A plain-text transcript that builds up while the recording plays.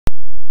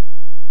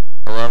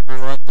Hello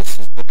everyone, this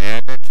is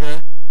Banana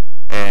Ninja,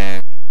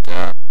 and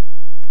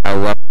I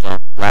left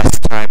off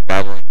last time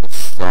battling the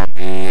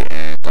zombie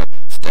and I'm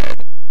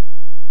dead.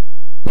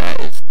 That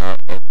is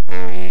not a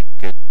very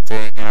good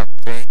thing, I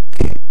think.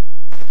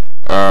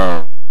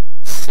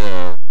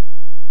 So,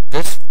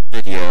 this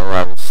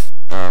video,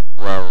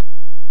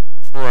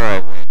 before I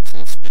went to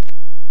this video,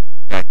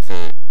 back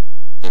to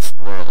this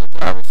world,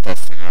 I was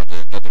testing out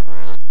another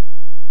world,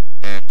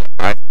 and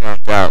I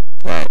found out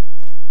that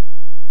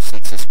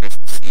since it's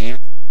Christmas Eve,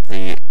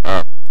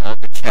 all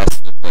the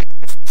chests look like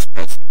Christmas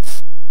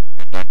presents.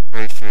 And I'm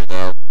pretty sure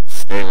they'll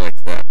stay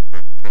like that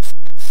for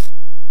Christmas.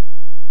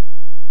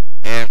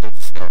 And there's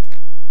a skeleton.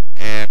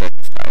 And I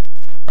just died.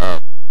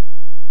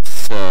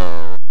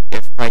 So,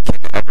 if I can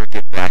ever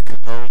get back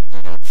home,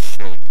 then I'll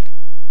show you.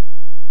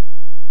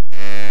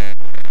 And,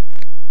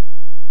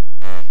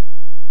 um,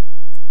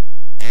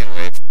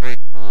 anyway, it's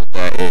pretty cool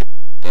that it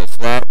does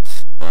that.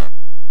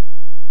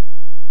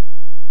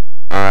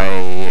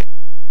 I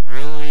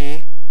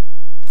really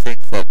think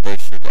that they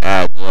should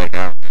add, like,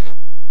 I don't know,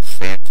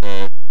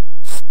 Santa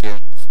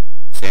skins,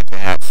 Santa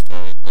hats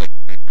to, like,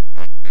 paper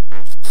papers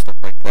and stuff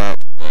like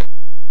that, but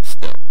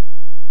still,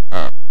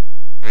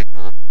 pretty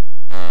cool.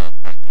 I'm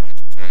going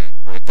to try and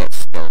avoid that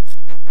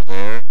skeleton over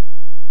there.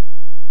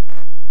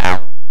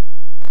 Ow.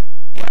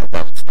 Yeah,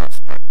 that was not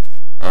smart.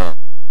 Let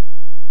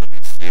me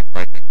see if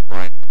I can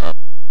climb up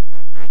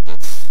over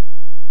this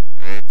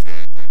bridge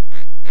and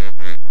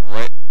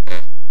what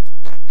the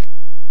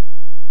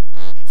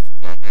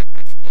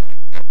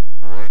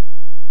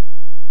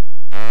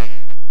and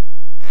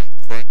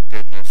thank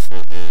goodness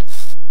it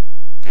is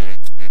getting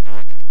to be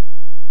morning.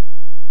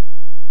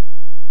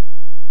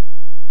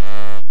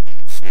 Let me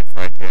see if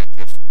I can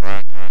just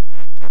run.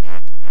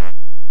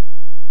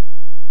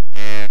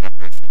 And I'm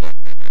pretty sure that's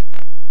it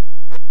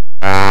right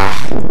now.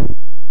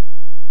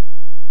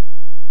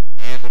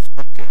 And there's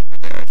pumpkin over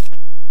there. I should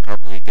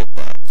probably get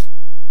that.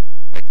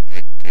 I can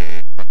make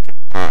a pumpkin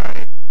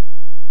pie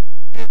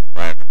if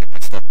I ever get my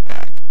stuff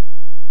back.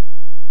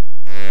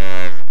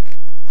 And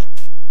come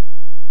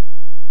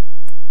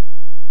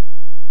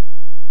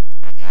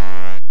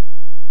on.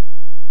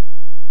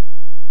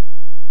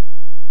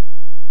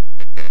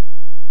 Okay.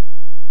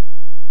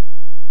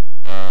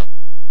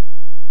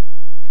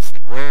 Let's see,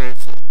 where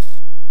is it?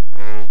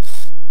 Where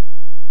is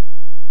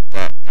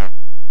that mountain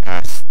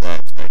past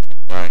that I can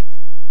find?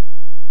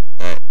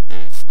 That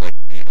is like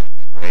the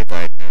only way that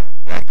I know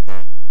back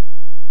home.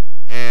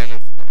 And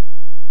it's fun.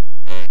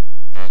 But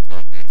not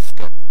on this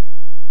stuff.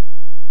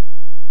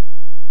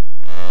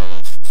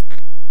 Let's just spin.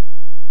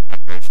 I'm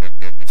pretty sure I'm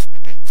going to be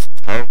spending this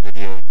entire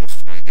video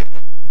just trying to get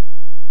home.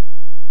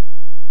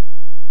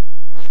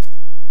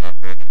 Not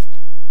very much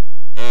fun.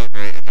 Oh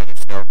great, another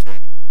skeleton.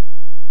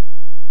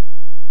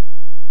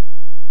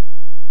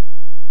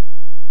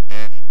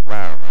 And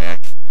wow, I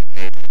actually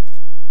made it.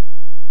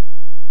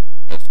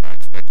 Was not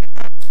expecting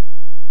that.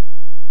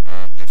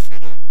 I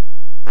should have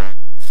burnt.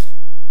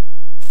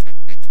 Should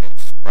be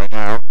close by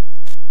now.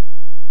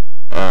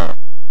 And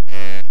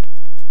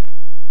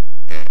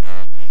yeah,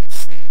 let me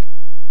see.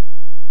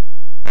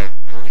 I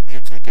really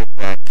need to get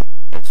back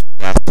as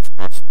fast as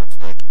possible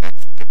so I can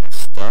actually get my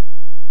stuff.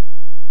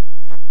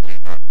 Hopefully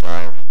not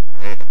die along the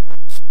way, and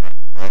what's not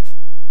left.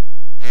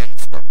 And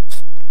stuff.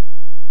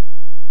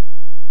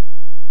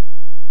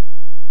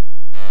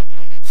 Let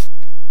me see.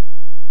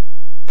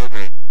 Oh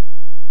great.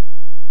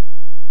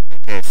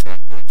 Okay, so I'm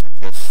going to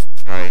just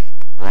try and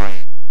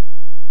grind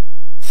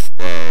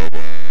instead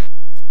and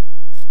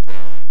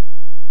stone.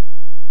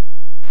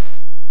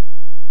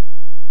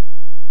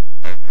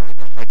 I really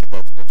don't like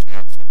about glitching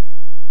out so much.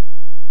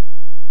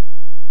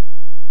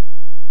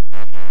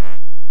 Come on.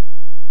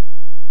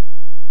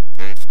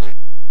 Seriously?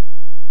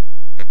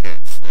 Okay,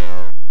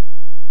 so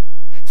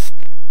let's see.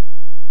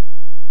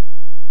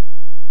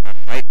 I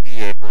might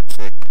be able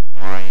to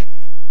climb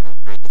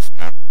over this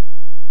map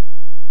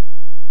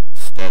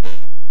instead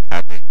of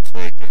having to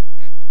go through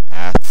the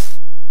paths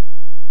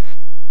and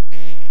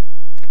be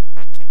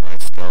confronted by a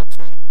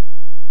skeleton.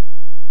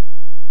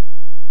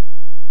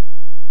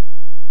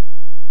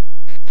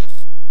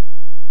 Because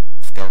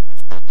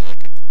skeleton's probably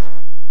like a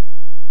troll,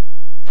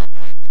 not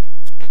wanting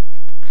to get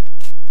through the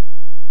bridge,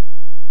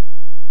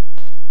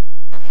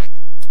 not wanting to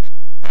get through the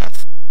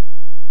path.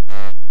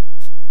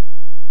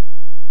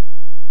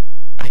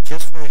 I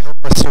just really hope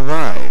I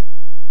survive.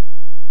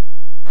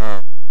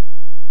 Let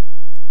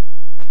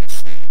me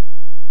see.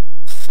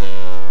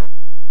 So,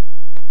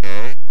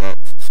 okay,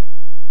 that's,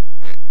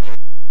 wait, what?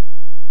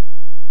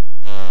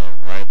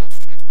 Rivals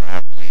trees don't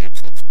have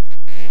leaves, that's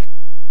creepy.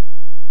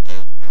 That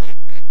is really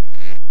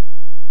creepy.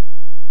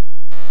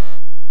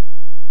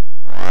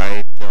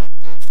 Why don't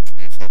those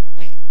trees have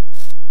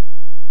leaves?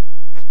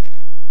 Okay.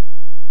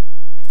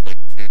 It's like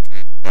two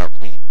trees without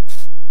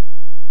leaves.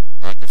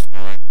 Just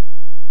one.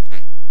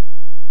 Three.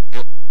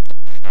 Yep,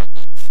 definitely not a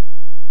glitch.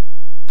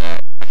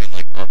 That, I mean,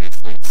 like,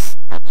 obviously it's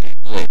probably a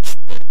glitch,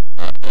 but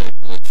not a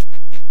glitch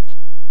making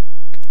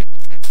the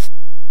trees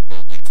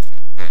slowly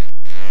turn.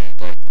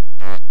 And I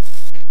cannot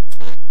seem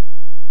to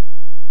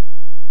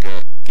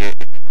get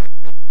in the room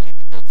quickly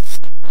because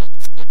the world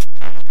is glitching.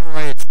 I wonder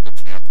why it's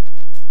glitching out so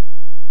much.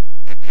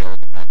 Maybe all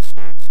the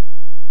monsters.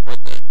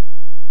 What the?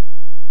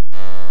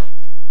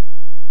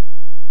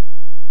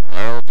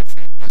 Are all the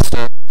trees messed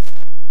up?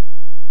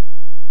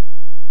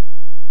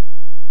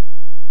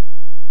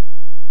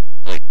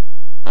 Like,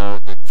 all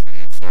the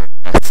trees are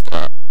messed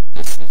up.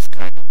 This is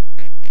kind of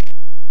creepy.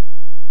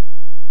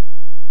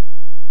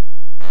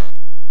 Uh,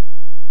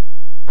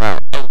 wow.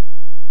 Oh,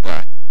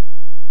 black.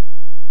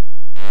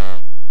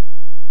 Um,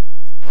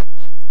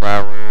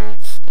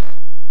 flowers.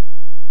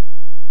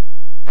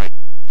 Might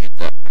need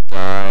that to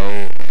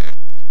die. And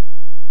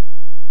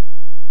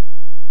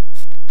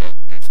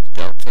there's the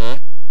delta.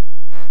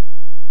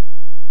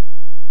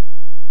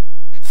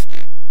 Let's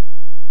see.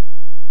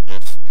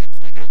 Just need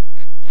to get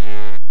in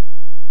here.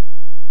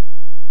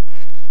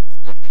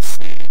 Let me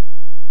see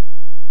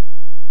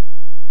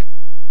if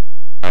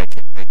I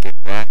can make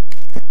it back.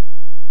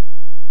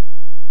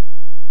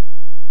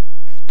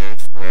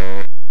 There's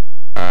where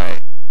I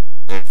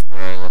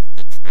left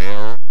the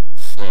trail.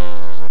 So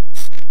let me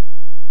see.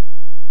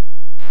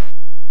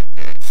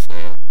 Okay,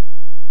 so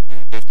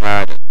there's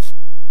my items.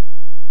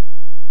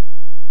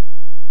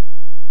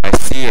 I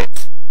see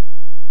it.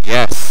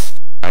 Yes,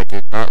 I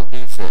did not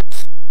lose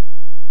it.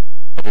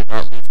 I did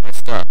not lose my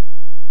stuff.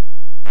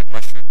 My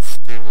mushroom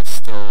stew is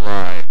still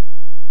alive.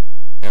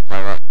 And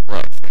my rotten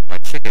flesh. And my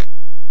chicken.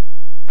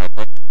 My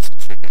abundance of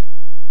chicken.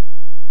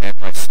 And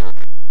my sword.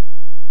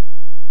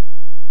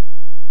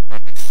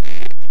 Let me see.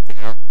 Anything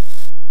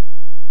else?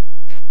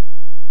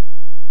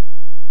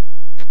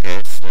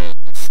 Okay, so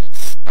this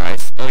is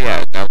nice. Oh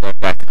yeah, now that I'm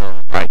back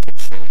home, I can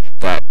show you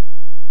that,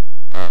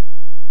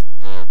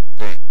 little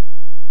thing.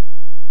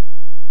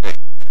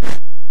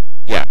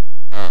 Yeah,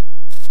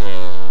 so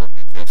let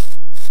me just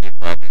see if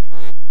I can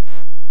move.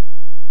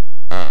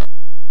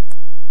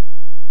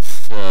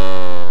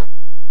 So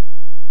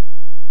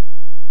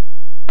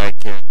I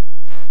can,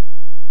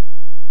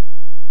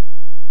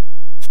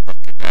 just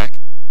it back.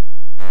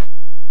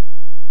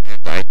 And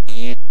I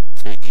need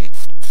to eat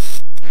some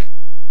stew.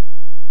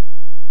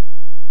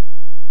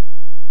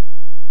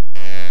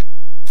 And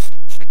some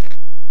chicken.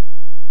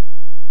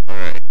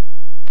 Alright,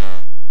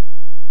 I'll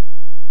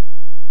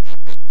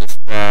put this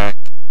back.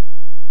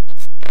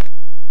 This back.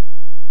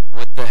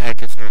 What the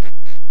heck is hurting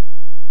me?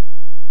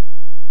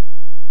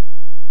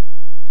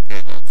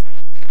 Okay, that's right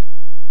here.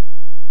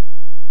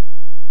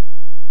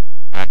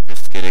 I'm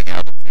just getting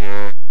out of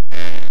here,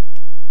 and,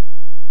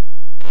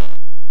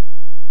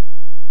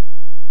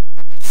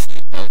 let me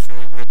see. That was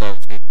really weird. That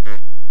was getting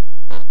hurt.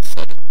 Oh, it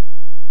said it.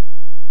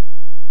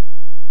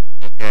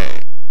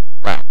 Okay.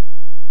 Wow.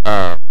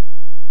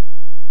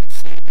 Let's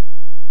see.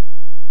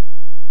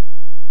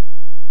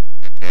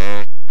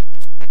 Okay. I'm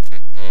just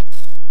punching this.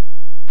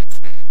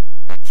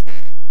 Punching.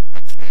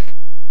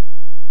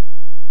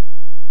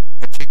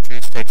 Punching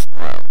trees takes a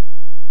while.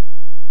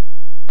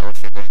 I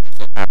wish I could use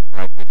up half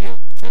my video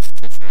just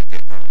to try and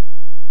get home.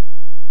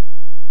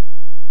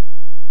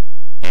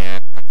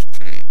 And punch a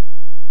tree.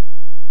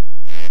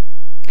 And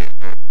get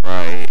hurt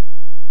by an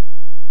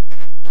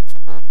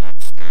invisible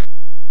monster.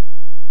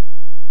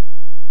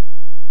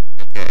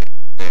 Okay,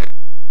 there.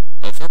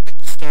 I was hoping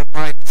to start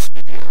by this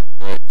video,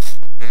 but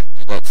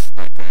apparently that's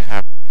not gonna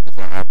happen because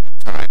I don't have enough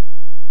time.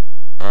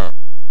 Let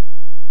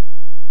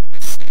me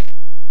see.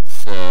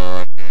 So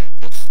I'm gonna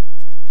just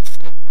turn this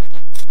over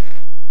into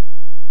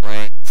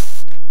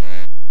blanks and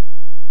then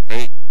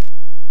make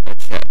a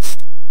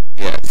chest.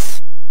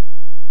 Yes.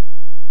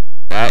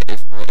 That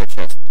is what a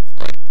chest looks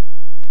like.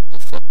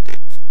 This update.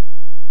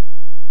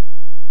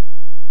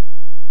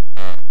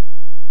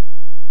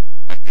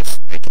 I'm just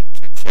making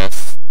two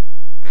chests,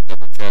 or a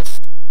double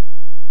chest,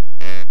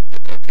 and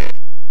okay.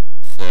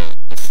 So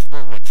this is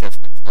what one chest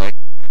looks like.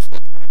 There's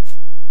that much.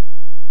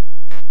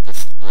 And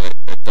this is what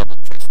a double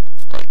chest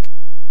looks like.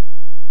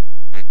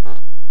 Very cool.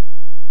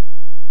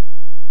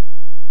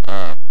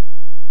 I'll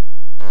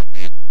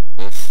need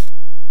this.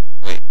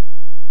 Wait.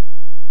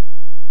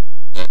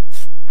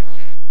 That's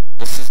really,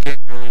 this is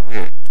getting really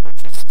weird.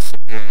 Torches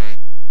disappearing,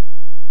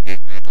 being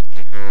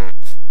randomly hurt,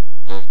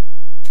 little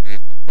trees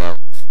without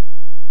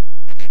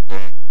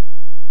anything.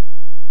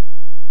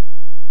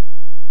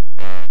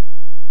 I'm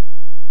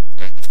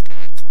just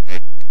going to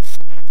make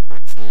some more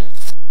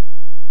torches.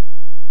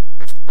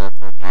 First of all,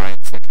 for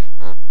mines, I can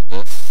go for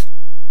this.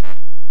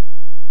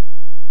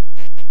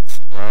 Any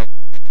scrap?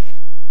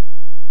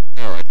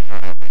 No, I do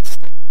not have any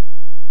stuff.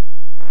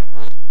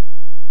 Wood.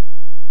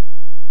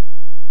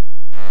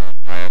 I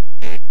have a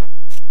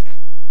chicken.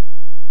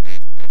 These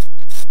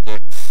mostly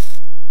sticks.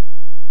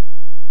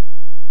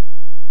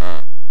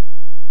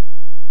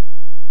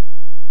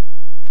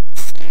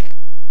 Let's see.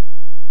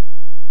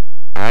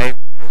 I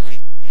really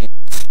need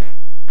to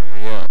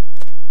hurry up.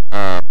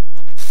 Let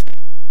me see.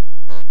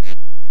 I'll need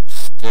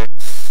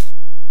sticks.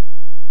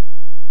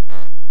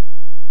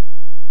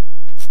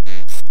 Let's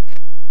use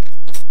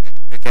this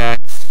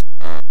pickaxe.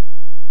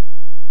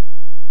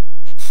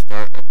 Let's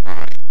start a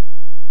mine.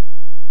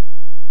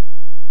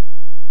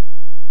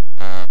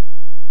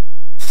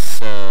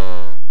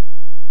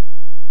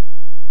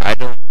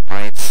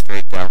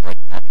 straight down like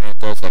mom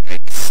handles. I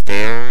make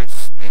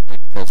stairs, mainly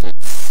because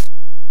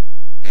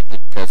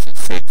it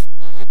saves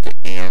wood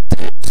and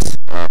it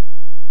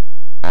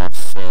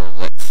also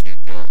lets you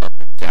go up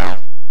and down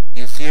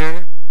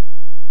easier.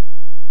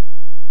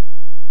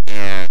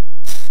 And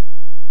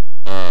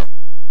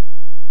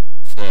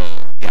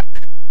so yeah,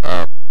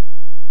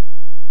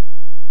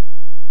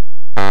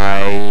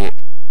 I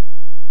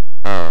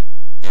am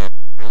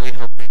really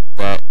hoping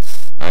that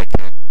I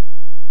can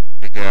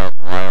figure out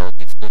why all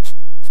these glitches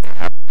are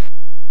happening,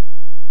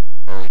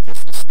 or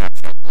just a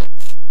snapshot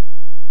glitch,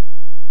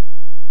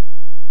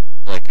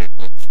 like a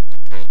glitch in the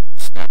code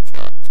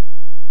snapshot.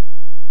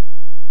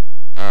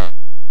 Let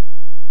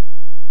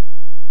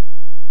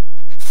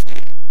me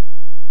see.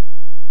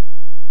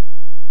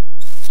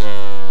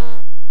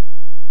 So,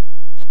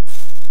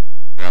 oops,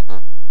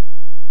 grapple.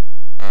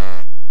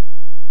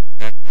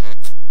 10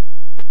 minutes,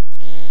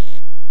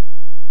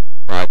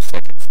 55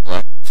 seconds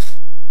left.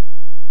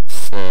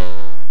 So,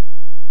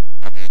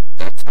 I mean,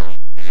 that's how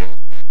videos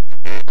went.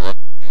 Okay, 11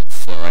 minutes,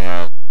 so I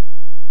have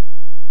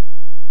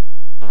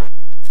 4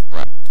 minutes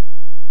left.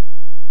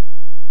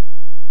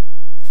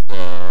 So,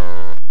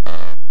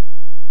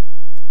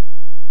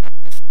 I'm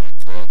just going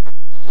to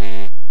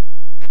hopefully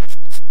finish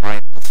this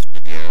mindless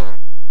video.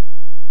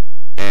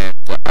 And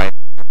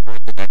before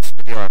the next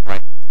video, I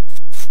might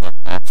put stuff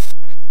off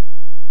screen.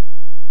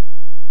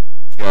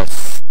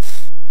 Just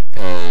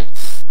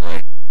because,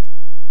 like,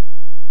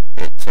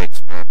 it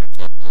takes forever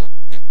to upload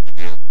these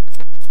videos because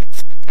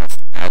everything's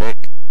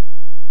Screencast-O-Matic.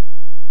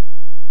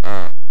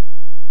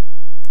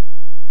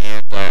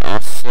 And I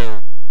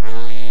also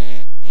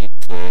really need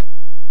to,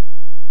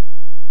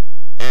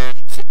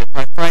 and if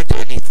I find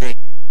anything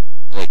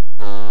like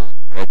gold,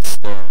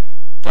 redstone,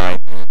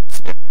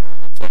 diamonds,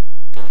 emeralds, I'm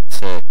going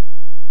to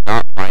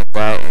not mine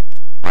that and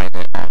mine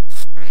it on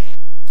screen,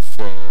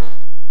 so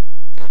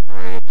don't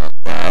worry about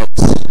that.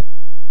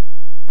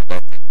 And I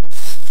think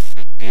this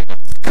should be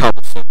enough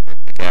cobblestone for a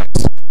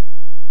pickaxe.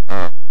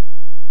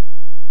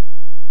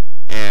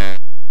 And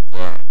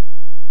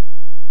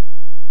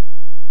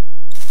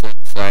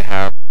since I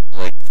have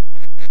like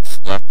 3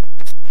 minutes left, I'm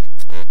just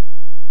going to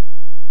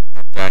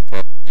come back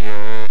up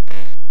here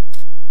and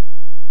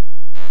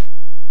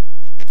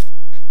just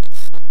do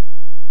this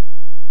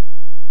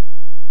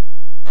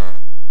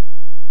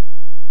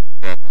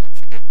grab a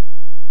chicken.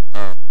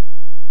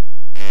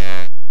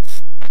 And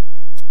I'm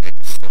going to make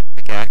a stone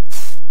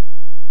pickaxe.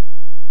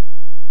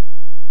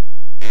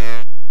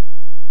 And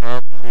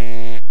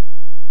probably,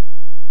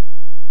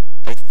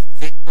 I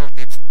think I'll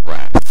need some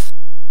grass.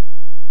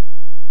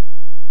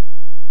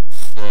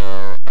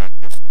 So I'm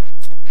just going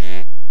to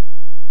be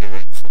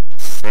getting some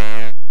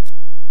sand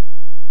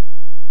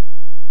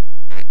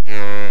right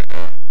here.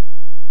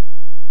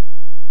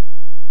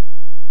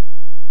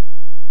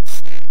 Let's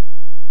see.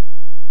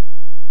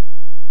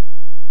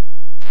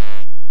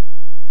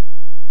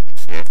 Let me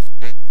see. I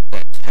think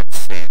that 10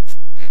 sand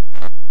should be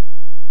enough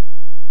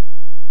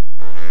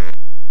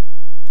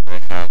to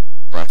have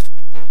glass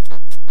windows on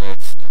this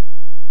place. So,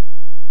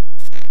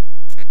 let's see.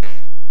 Chicken.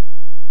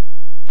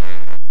 I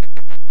think I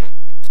might be able to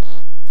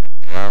check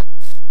it out.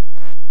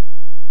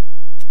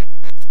 2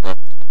 minutes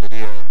left in the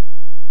video.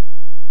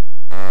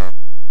 I'm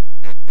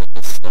gonna put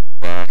this stuff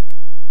back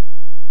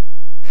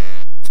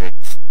and take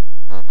some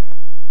more.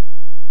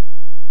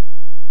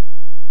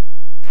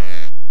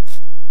 And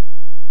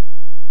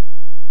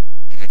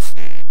let me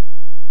see.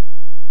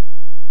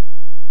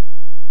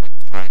 What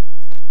time is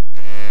it?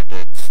 And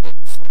it's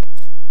sunset.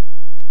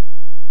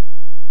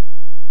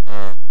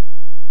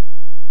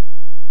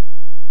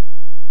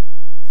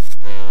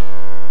 So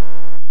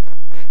I'm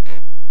putting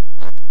a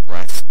block of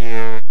glass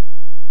here,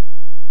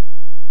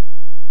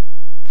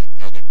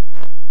 another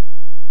block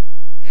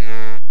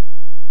here.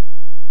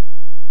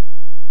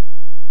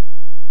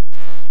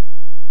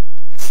 Let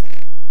me see.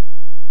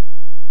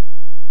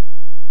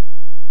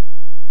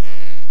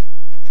 And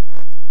another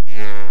block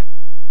here.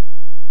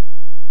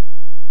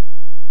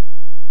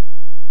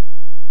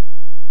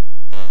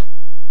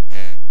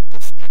 And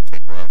this might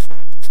take a while, so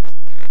I'm just going to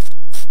the rest of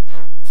this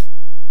notes.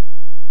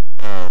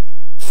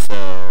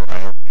 So I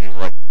hope you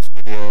like this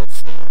video.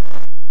 So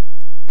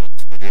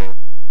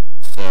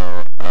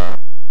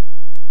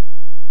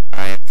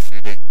I am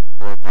shooting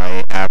for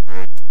my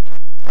average 1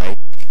 like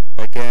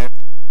again.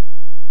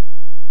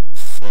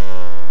 So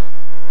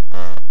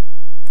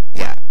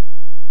yeah,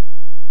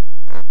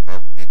 I'll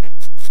probably be doing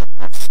some stuff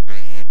off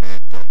screen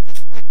and don't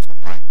just wait till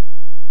my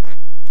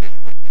do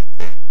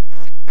anything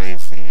really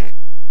crazy.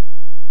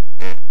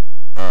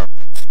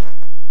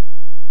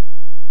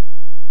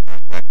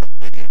 Back up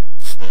video.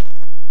 So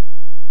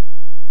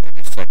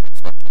 30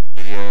 seconds left of the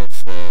video,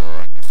 so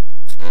I'm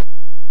just going to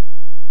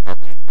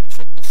probably finish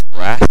up this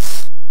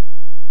glass.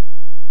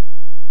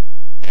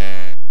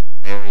 And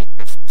Merry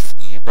Christmas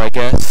Eve, I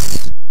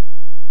guess.